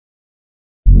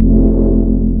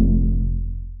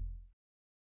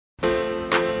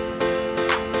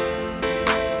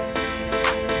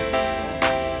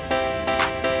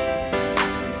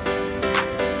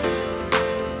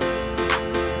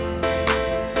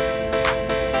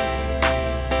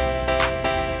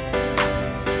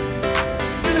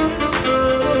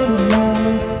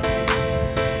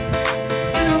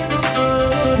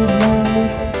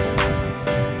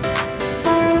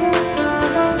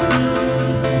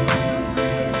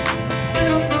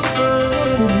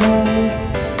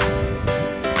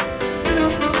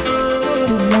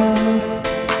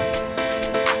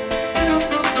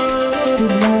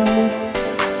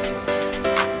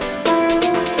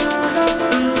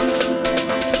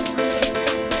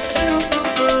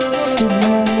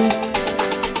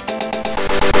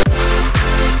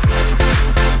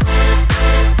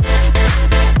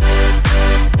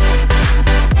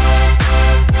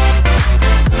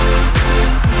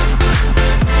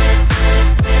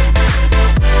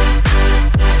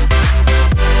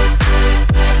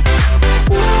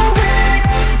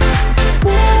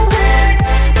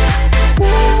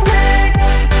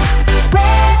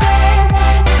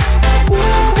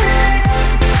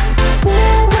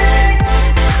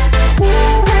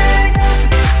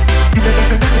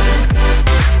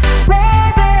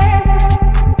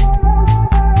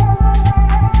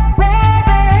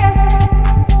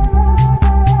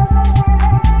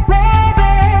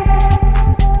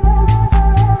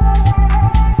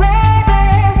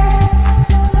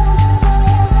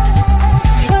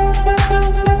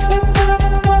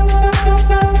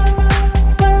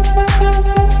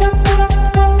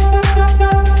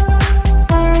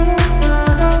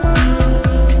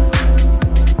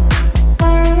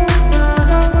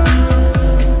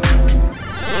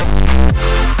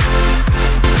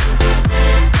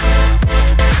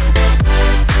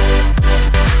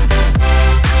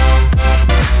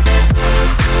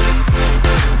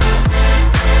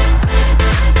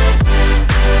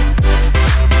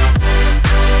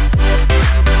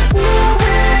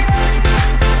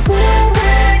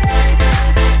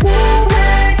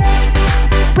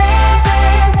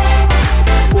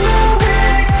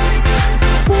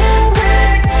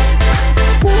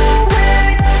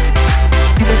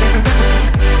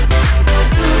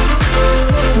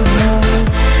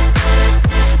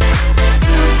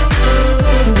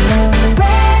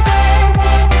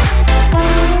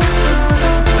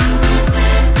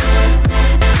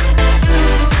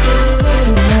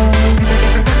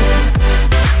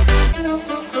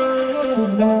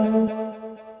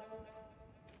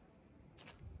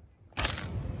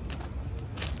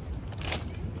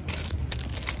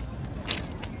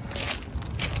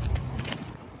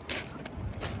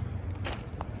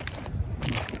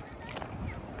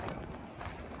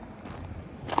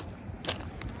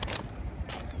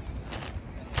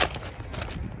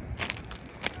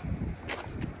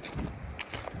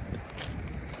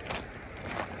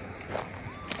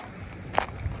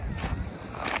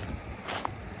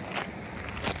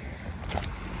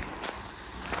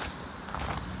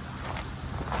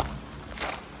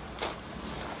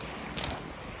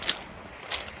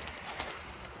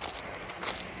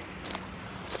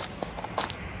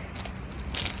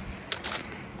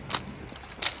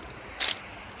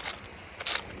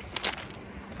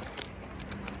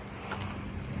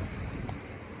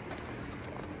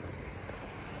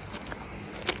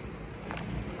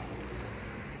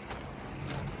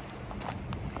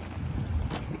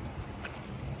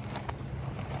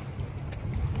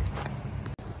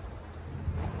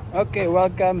Okay,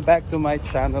 welcome back to my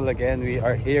channel again. We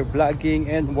are here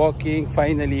vlogging and walking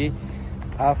finally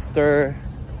after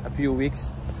a few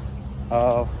weeks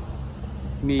of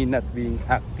me not being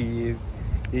active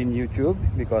in YouTube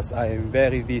because I am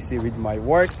very busy with my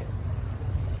work.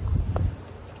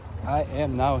 I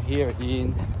am now here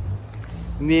in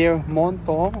near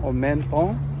Menton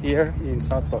here in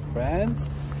south of France,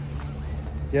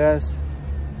 just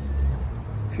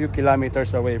a few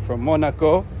kilometers away from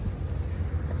Monaco.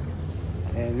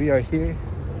 And we are here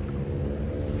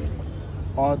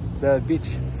on the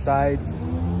beach side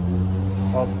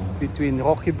of between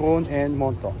Roquebrune and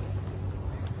Menton.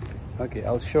 Okay,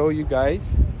 I'll show you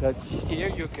guys that here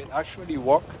you can actually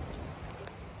walk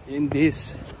in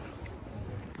this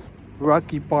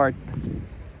rocky part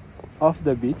of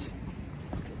the beach.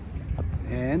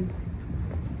 And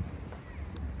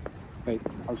wait,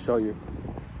 I'll show you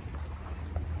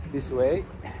this way.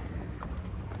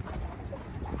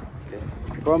 Okay,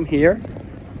 from here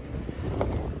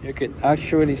you can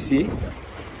actually see,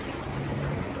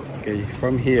 okay,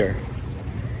 from here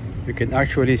you can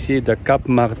actually see the Cap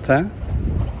Martin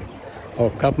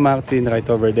right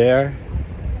over there,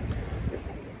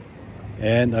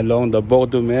 and along the bord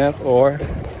de mer, or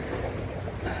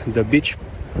the beach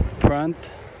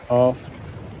front of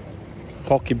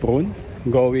Roquebrune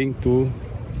going to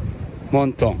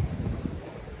Menton.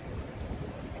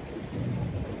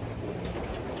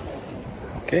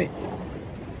 Okay,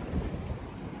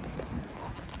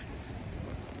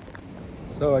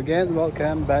 so again,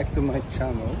 welcome back to my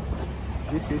channel.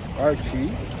 This is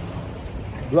Archie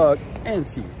Vlog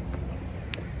MC,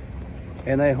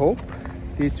 and I hope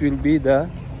this will be the,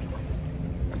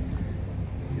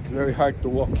 it's very hard to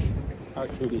walk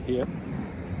actually here.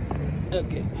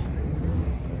 Okay,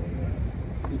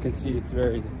 you can see it's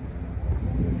very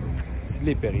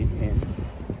slippery and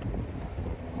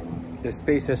the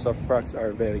spaces of rocks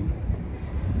are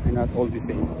not all the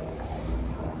same,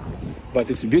 but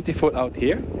it's beautiful out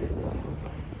here.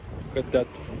 Look at that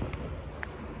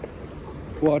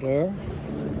water.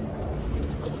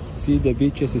 See, the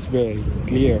beaches is very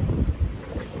clear.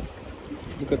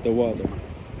 Look at the water.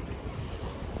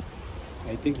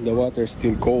 I think the water is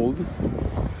still cold,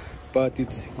 but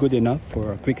it's good enough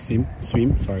for a quick swim.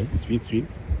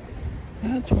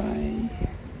 I'll try.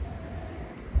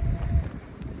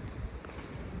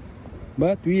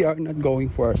 But we are not going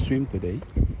for a swim today.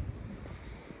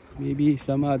 Maybe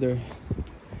some other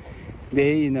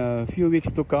day in a few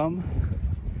weeks to come,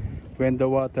 when the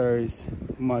water is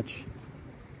much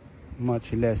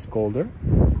less colder.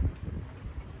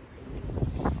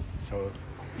 So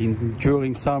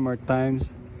during summer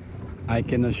times, I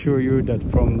can assure you that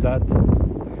from that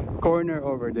corner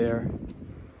over there,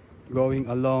 going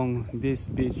along this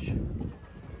beach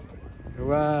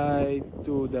right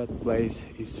to that place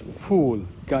is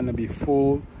gonna be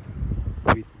full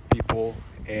with people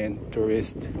and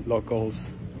tourists,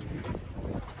 locals,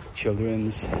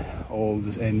 children's, old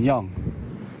and young.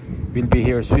 We'll be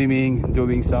here swimming,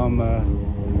 doing some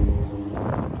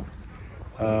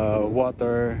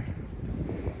water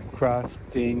craft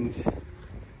things,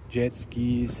 jet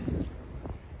skis,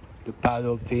 the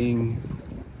paddle thing,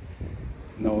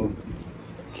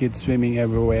 kids swimming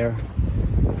everywhere.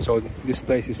 So this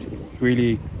place is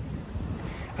really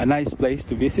a nice place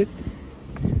to visit,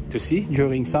 to see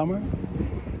during summer,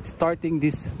 starting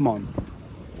this month.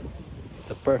 It's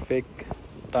a perfect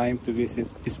time to visit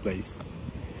this place.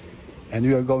 And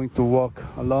we are going to walk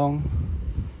along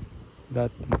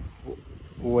that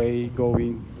way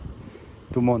going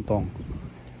to Menton.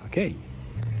 Okay,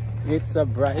 it's a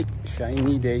bright,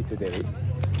 shiny day today.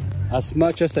 As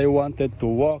much as I wanted to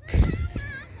walk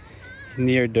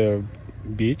near the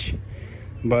beach,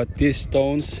 but these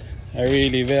stones are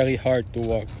really very hard to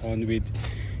walk on with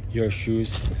your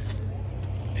shoes,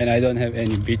 and I don't have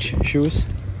any beach shoes,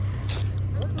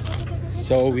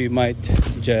 so we might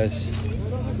just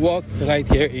walk right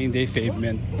here in the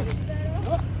pavement.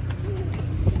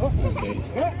 Okay,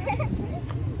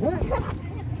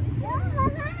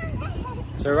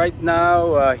 so right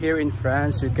now here in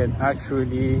France, you can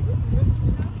actually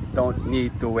don't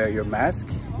need to wear your mask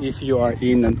if you are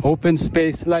in an open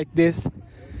space like this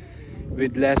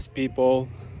with less people.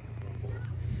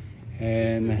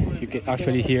 And you can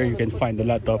actually, here you can find a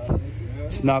lot of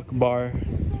snack bar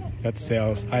that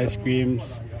sells ice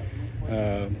creams,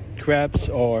 crepes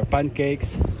or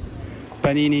pancakes,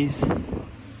 paninis.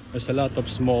 There's a lot of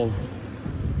small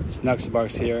snacks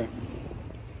bars here.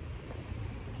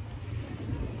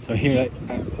 So here,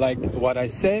 like what I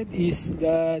said, is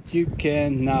that you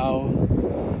can now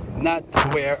not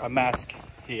wear a mask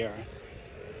here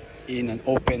in an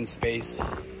open space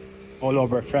all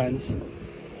over France,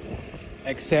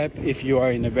 except if you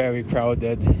are in a very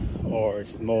crowded or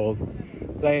small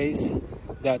place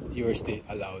that you're still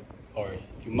allowed or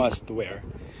you must wear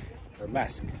your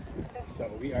mask. So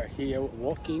we are here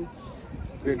walking.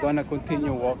 We're gonna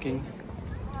continue walking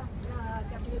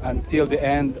until the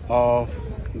end of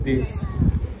this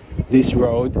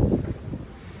road.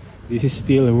 This is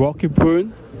still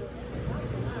Roquebrune.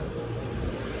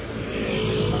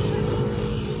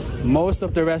 Most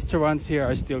of the restaurants here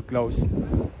are still closed.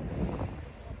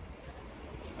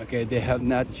 Okay, they have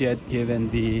not yet given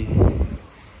the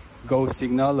go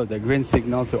signal or the green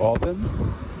signal to open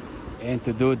and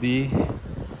to do the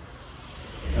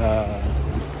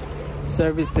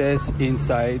services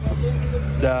inside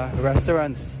the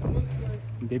restaurants.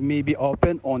 They may be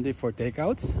open only for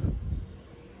takeouts,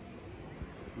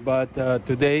 but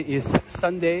today is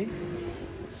Sunday,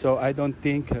 so I don't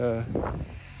think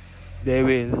they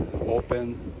will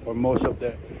open, or most of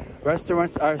the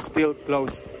restaurants are still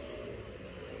closed.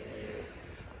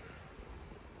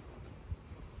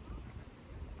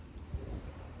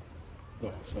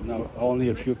 So now only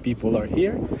a few people are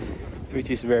here,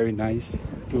 which is very nice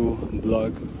to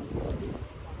vlog.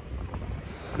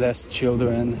 Less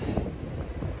children,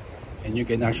 and you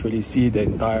can actually see the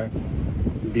entire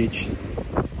beach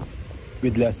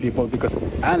with less people, because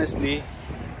honestly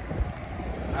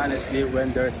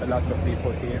when there's a lot of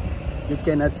people here, you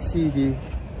cannot see the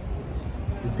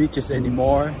beaches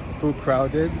anymore. Too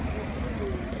crowded.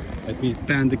 Let me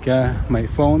pan my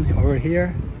phone over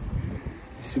here.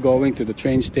 This is going to the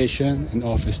train station and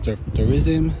office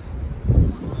tourism.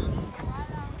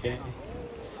 Okay,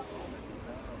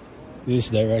 this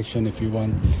direction if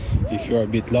you're a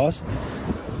bit lost.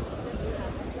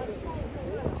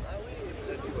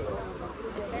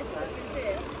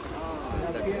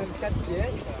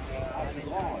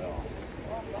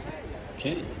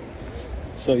 Okay,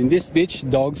 so in this beach,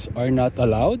 dogs are not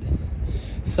allowed.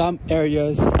 Some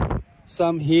areas,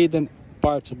 some hidden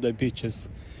parts of the beaches,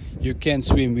 you can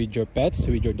swim with your pets,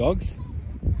 with your dogs,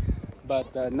 but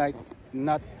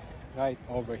not right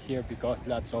over here, because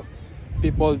lots of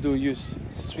people do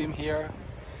swim here.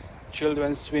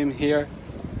 Children swim here.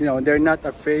 You know, they're not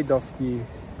afraid of the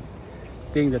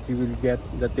thing that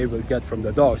they will get from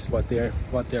the dogs. What they're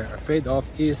afraid of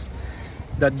is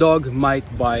the dog might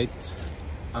bite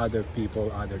other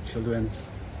people, other children.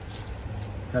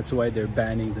 That's why they're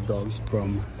banning the dogs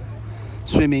from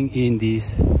swimming in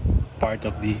this part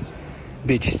of the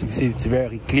beach. You see, it's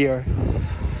very clear.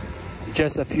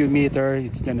 Just a few meters,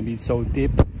 it's gonna be so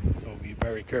deep, so be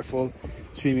very careful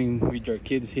swimming with your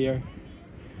kids here.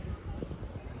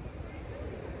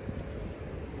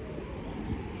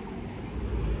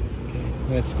 Okay,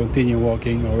 let's continue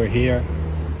walking over here.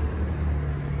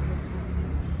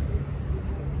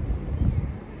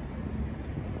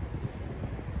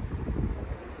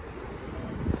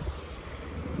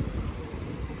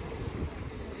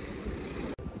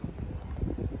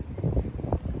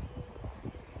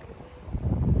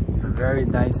 Very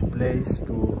nice place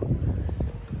to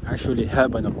actually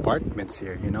have an apartment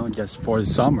here, you know, just for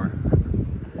summer.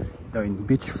 Now in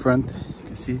beachfront, you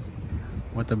can see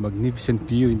what a magnificent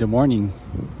view in the morning.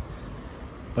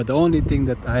 But the only thing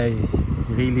that I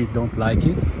really don't like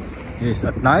it is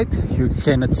at night you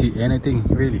cannot see anything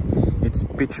really. It's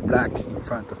pitch black in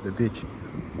front of the beach.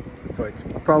 So it's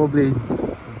probably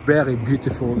very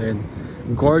beautiful and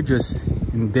gorgeous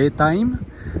in daytime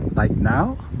like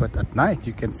now, but at night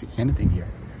you can see anything here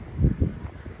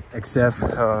except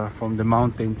from the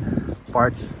mountain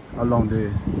parts along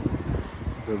the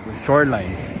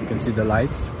shorelines. You can see the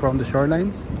lights from the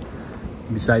shorelines.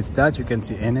 Besides that, you can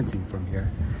see anything from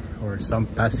here, or some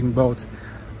passing boats,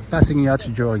 passing yachts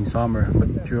during summer,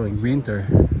 but during winter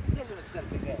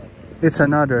it's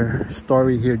another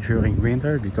story here during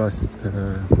winter, because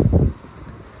the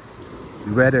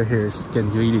weather here can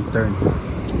really turn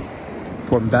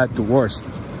from bad to worse.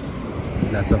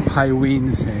 Lots of high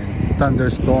winds and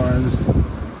thunderstorms.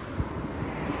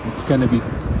 It's gonna be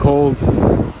cold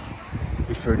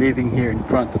if you're living here in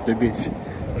front of the beach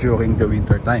during the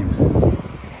winter times.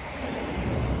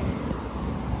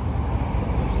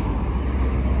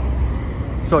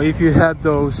 So if you have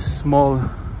those small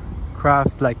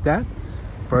craft like that,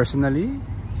 personally,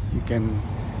 you can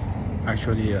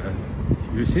actually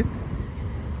use it.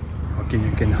 Okay,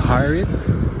 you can hire it.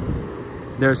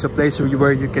 There's a place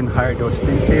where you can hire those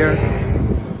things here.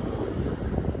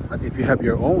 But if you have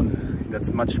your own,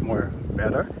 that's much more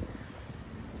better.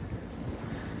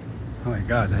 Oh my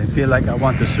God, I feel like I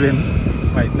want to swim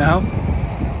right now.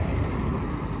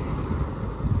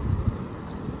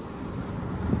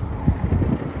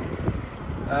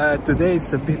 Today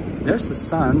it's a bit, there's a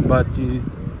sun, but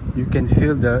you can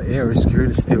feel the air is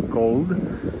really still cold.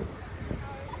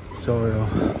 So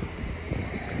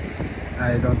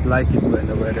I don't like it when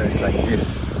the weather is like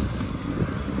this.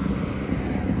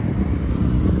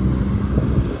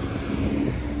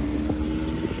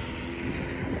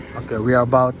 Okay, we are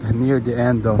about near the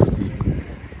end of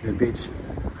the beach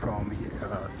from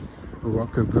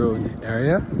Roquebrune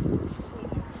area,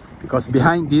 because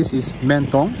behind this is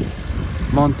Menton.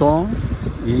 Menton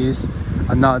is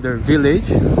another village,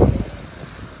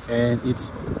 and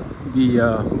it's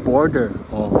the border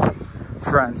of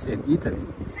France and Italy.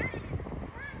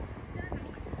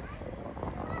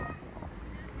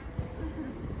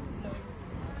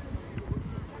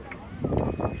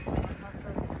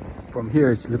 From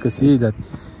here you can see that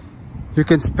you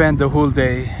can spend the whole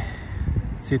day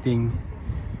sitting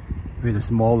with a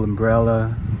small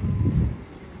umbrella,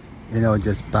 you know,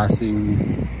 just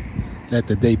passing, let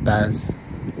the day pass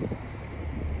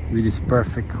with this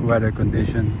perfect weather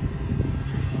condition.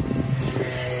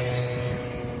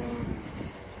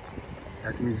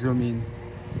 Let me zoom in,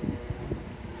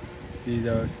 see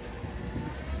those.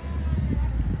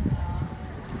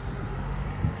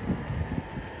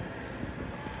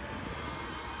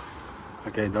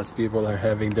 Okay, those people are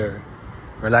having their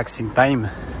relaxing time.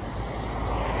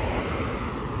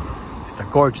 It's a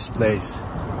gorgeous place.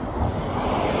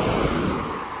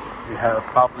 We have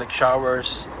public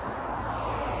showers.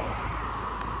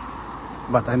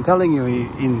 But I'm telling you,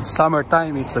 in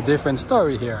summertime, it's a different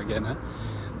story here again. Huh?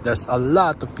 There's a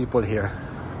lot of people here.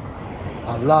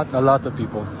 A lot of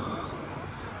people.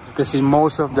 You can see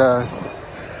most of the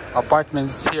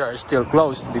apartments here are still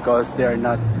closed because they are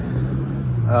not,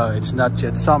 it's not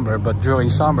yet summer, but during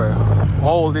summer,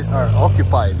 all these are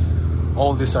occupied.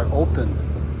 All these are open.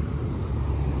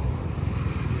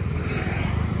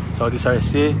 So these are,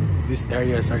 see, these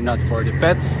areas are not for the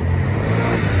pets.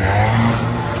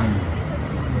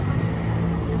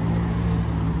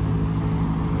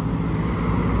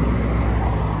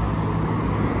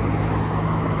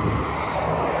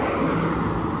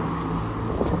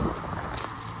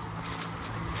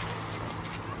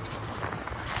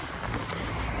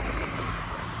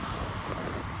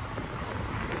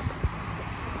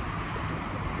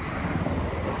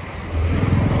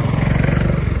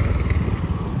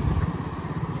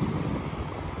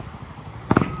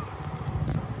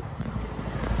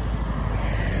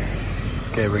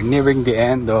 Okay, we're nearing the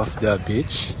end of the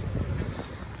beach,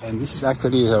 and this is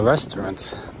actually a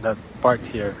restaurant. That part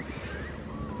here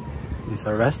is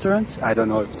a restaurant. I don't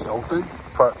know if it's open,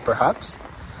 perhaps.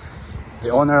 The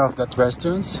owner of that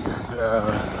restaurant,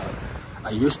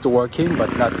 I used to work him,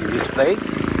 but not in this place.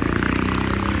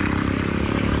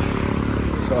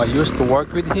 So I used to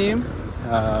work with him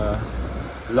a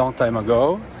long time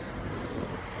ago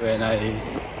when I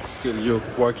still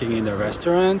working in the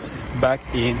restaurant back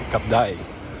in Kapdai.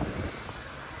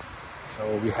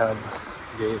 So we have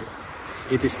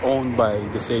it is owned by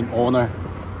the same owner.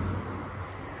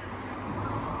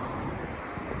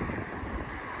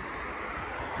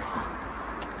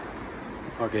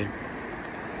 Okay,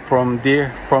 from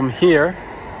here,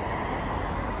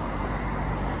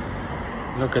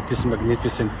 look at this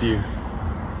magnificent view.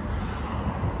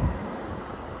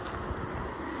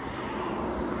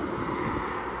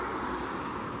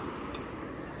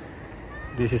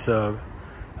 This is a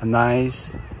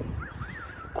nice,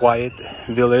 quiet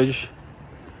village,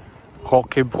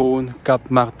 Roquebrune, Cap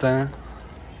Martin.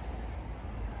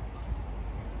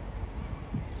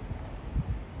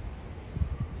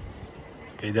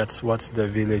 Okay, that's what's the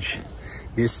village,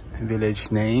 this village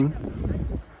name.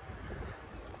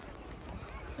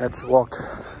 Let's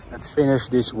finish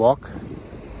this walk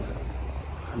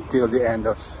until the end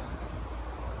of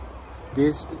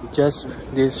this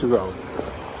road.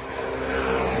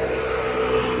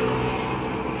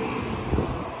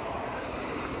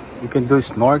 You can do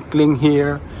snorkeling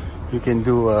here, you can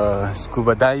do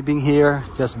scuba diving here,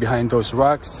 just behind those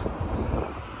rocks.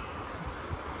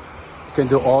 You can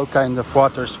do all kinds of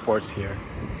water sports here.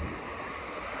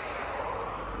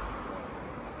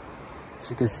 So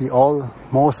you can see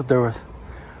most of the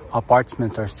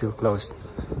apartments are still closed.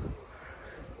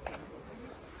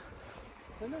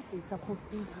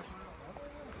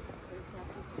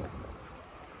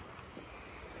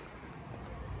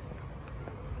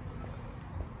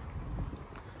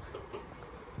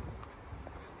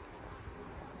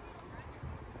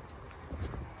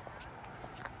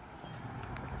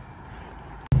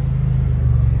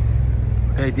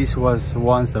 Okay, this was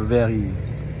once a very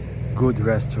good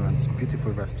restaurant,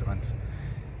 beautiful restaurant,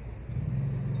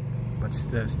 but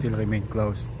still remain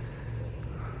closed.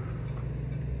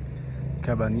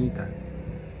 Cabanita.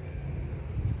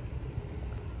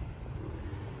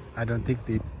 I don't think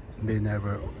they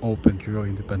never opened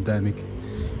during the pandemic.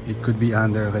 It could be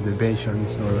under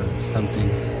renovations or something.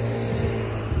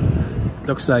 It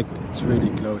looks like it's really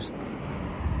closed.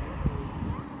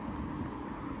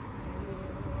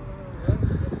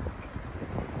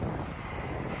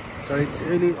 So it's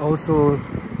really also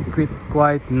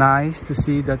quite nice to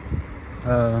see that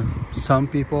some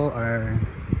people are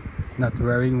not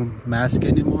wearing masks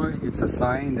anymore. It's a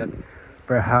sign that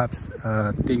perhaps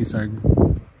things are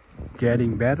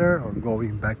getting better or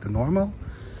going back to normal.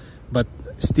 But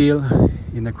still,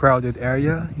 in a crowded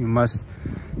area, you must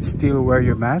still wear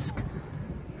your mask.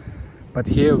 But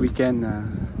here we can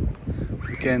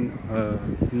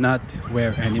not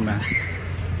wear any mask.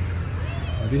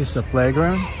 This is a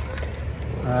playground.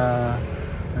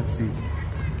 Let's see.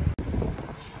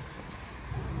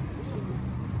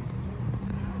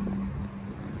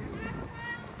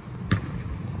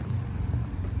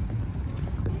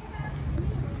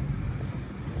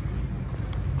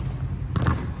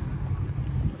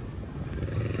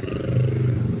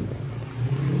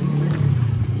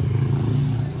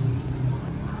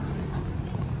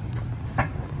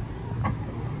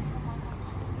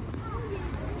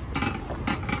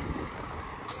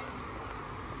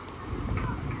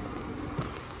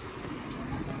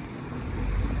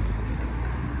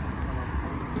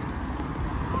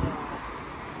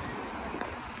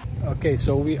 Okay,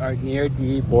 so we are near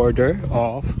the border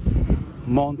of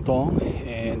Menton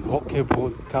and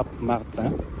Roquebrune Cap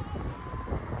Martin.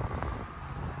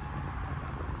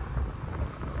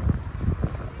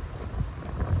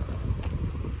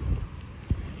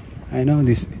 I know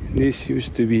this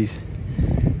used to be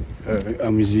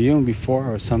a museum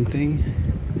before or something,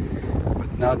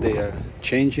 but now they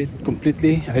changed it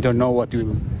completely. I don't know what it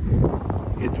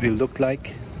will look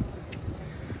like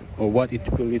or what it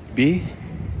will be.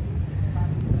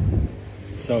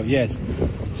 So yes,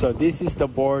 so this is the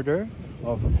border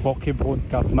of Roquebrune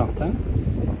Cap Martin.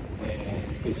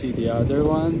 You see the other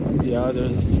one, the other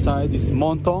side is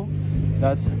Menton.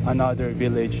 That's another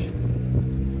village.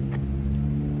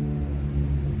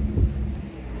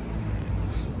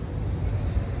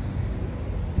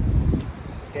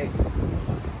 Okay,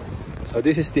 so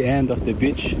this is the end of the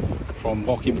beach from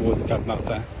Roquebrune Cap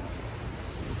Martin.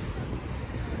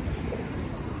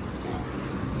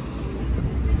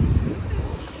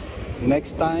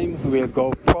 Next time we'll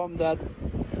go from that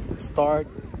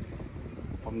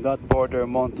border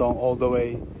Menton all the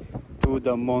way to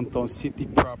the Menton city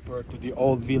proper, to the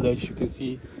old village. You can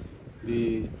see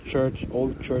the church,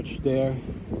 old church there,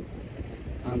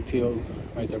 until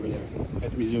right over there.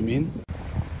 Let me zoom in.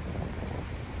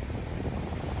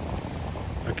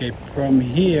 Okay, from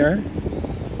here,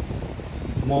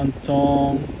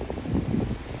 Menton,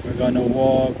 we're gonna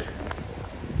walk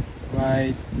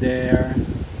right there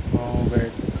over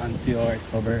until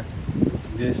right over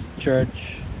this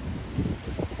church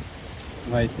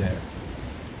right there.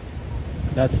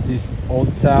 That's this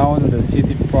old town, the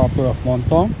city proper of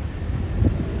Menton,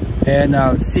 and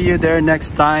I'll see you there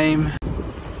next time.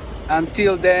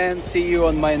 Until then, see you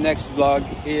on my next vlog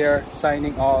here,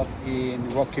 signing off in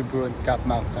Roquebrune Cap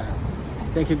Martin.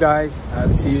 Thank you guys,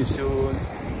 I'll see you soon.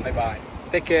 Bye bye,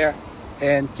 take care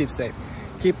and keep safe,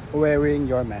 keep wearing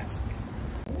your mask.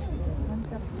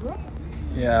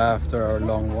 Yeah, after our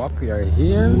long walk, we are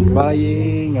here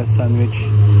buying a sandwich.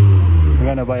 We're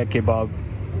gonna buy a kebab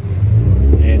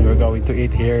and we're going to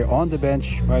eat here on the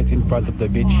bench right in front of the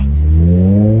beach.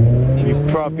 We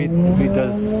profit with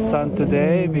the sun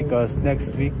today because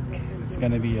next week it's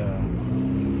gonna be a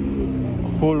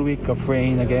whole week of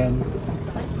rain again.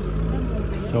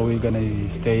 So we're gonna be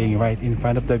staying right in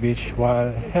front of the beach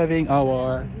while having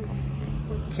our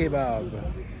kebab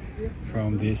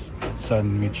from this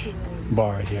sandwich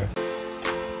bar here.